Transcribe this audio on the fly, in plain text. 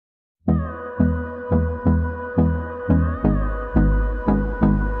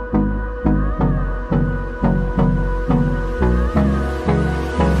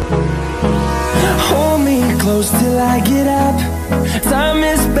close till I get up. Time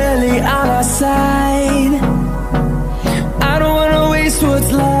is barely on our side. I don't wanna waste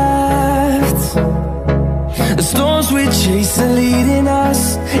what's left. The storms we chase are leading us,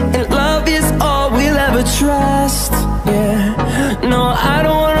 and love is all we'll ever trust. Yeah, no, I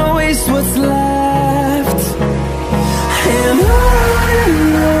don't wanna waste what's left. And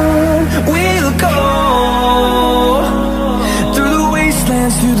on we'll go, through the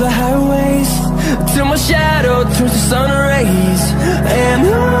wastelands, through the highways, till my shadow turns to sun rays. And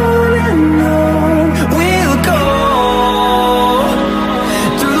on we'll go,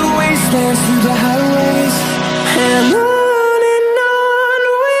 through the wastelands, through the highways, and on we'll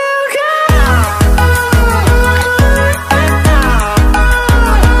go.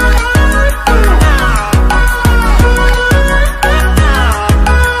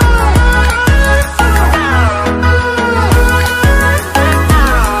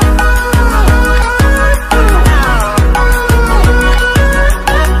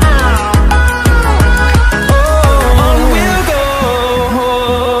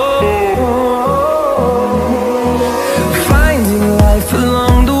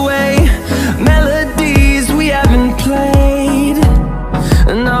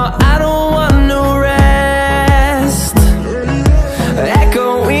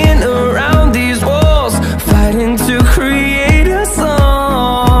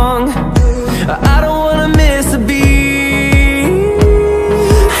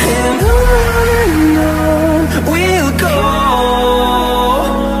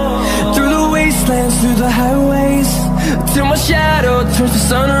 Through the highways, till my shadow turns to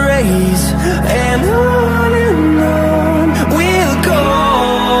sun rays. And on we'll go,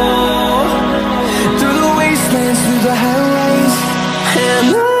 through the wastelands, through the highways, and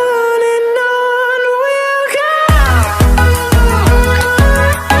on we'll go.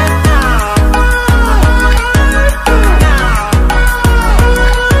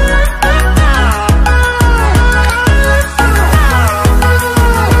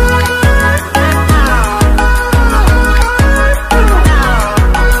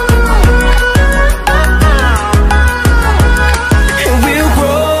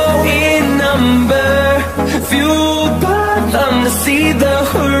 See the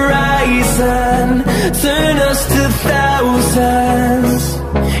horizon, turn us to thousands,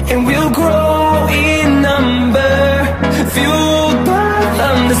 and we'll grow in number, fueled by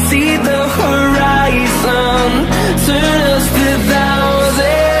them to see the horizon, turn us to thousands.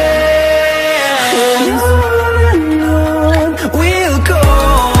 And on we'll go,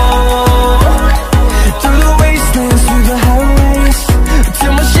 through the wastelands, through the highways,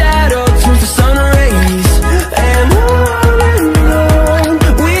 till my shadow turns to sun rays. And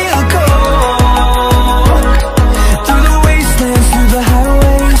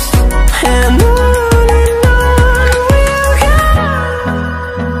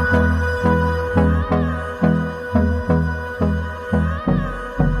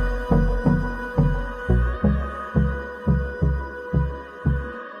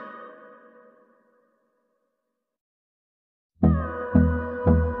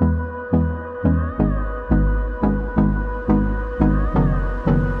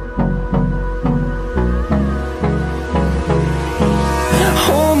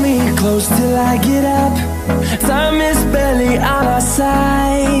close till I get up. Time is barely on our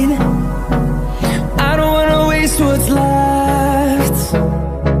side. I don't wanna waste what's left.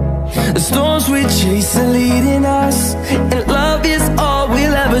 The storms we chase are leading us, and love is all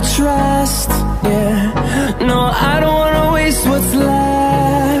we'll ever trust. Yeah, no, I don't wanna waste what's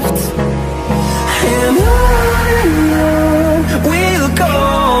left. And on we'll go,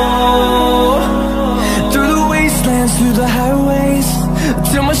 through the wastelands, through the highways,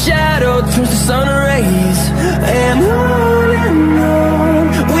 till my shadow turns to sun rays. And on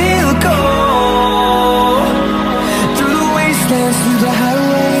we'll go, through the wastelands, through the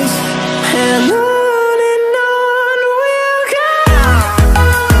highways, and on we'll go.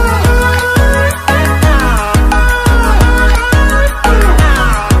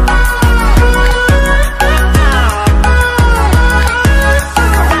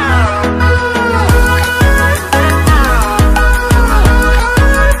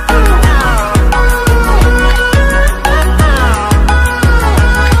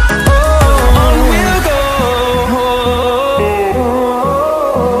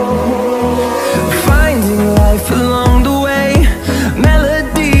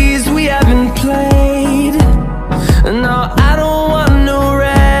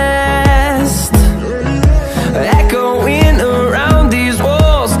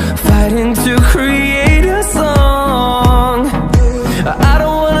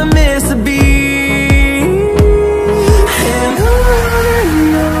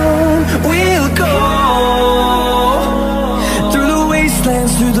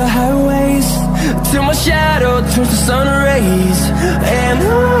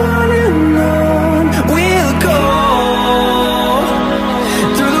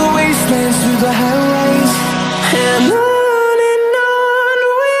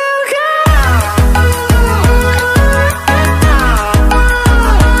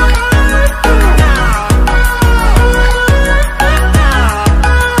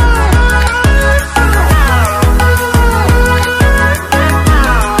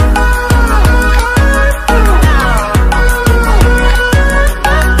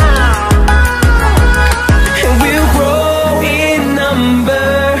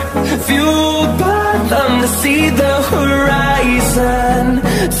 to see the horizon,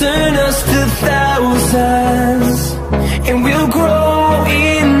 turn us to thousands, and we'll grow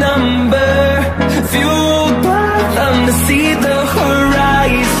in number, fueled by them to see the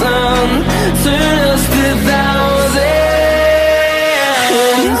horizon, turn us to thousands.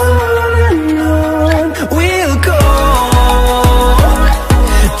 And on we'll go,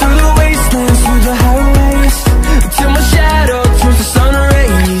 through the wastelands, through the highways, till my shadow turns to sun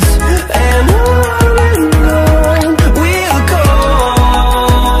rays. And on we'll go,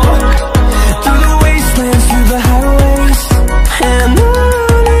 through the wastelands, through the highways, and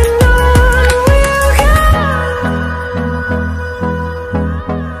on we'll go.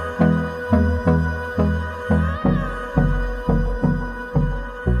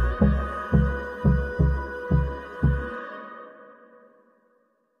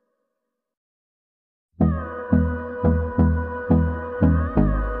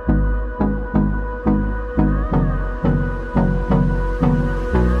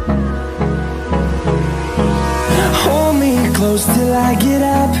 Hold me close till I get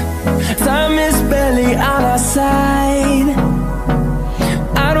up. Time is barely on our side.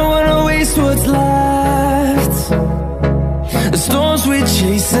 I don't wanna waste what's left. The storms we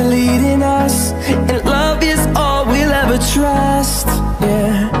chase are leading us, and love is all we'll ever trust.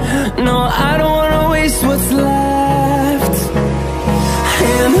 Yeah, no, I don't wanna waste what's left.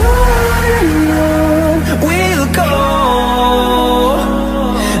 And on we'll go,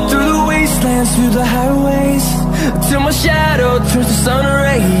 through the wastelands, through the highways, till my shadow turns to sun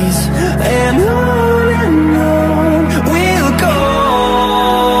rays. And on we'll go,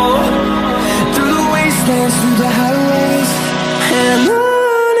 through the wastelands, through the highways, and on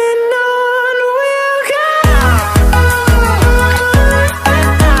we'll go.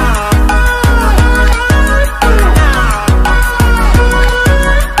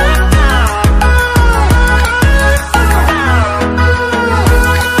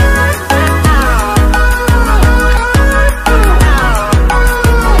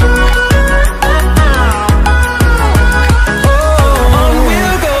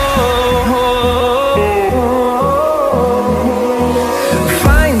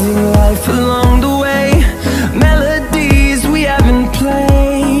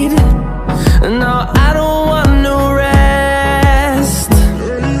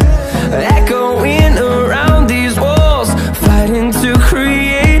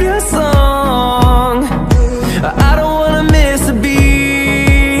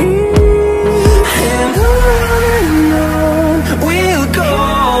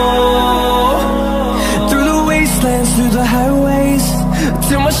 Through the highways,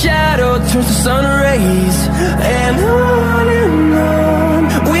 till my shadow turns to sun rays. And on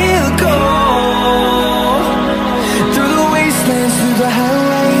we'll go, through the wastelands, through the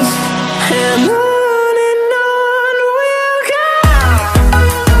highways, and on we'll go.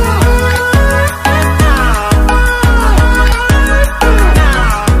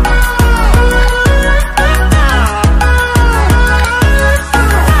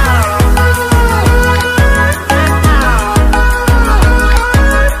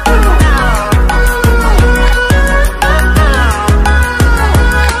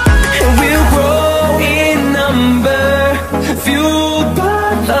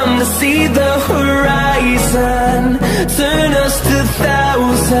 To see the horizon, turn us to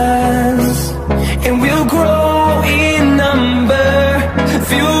thousands.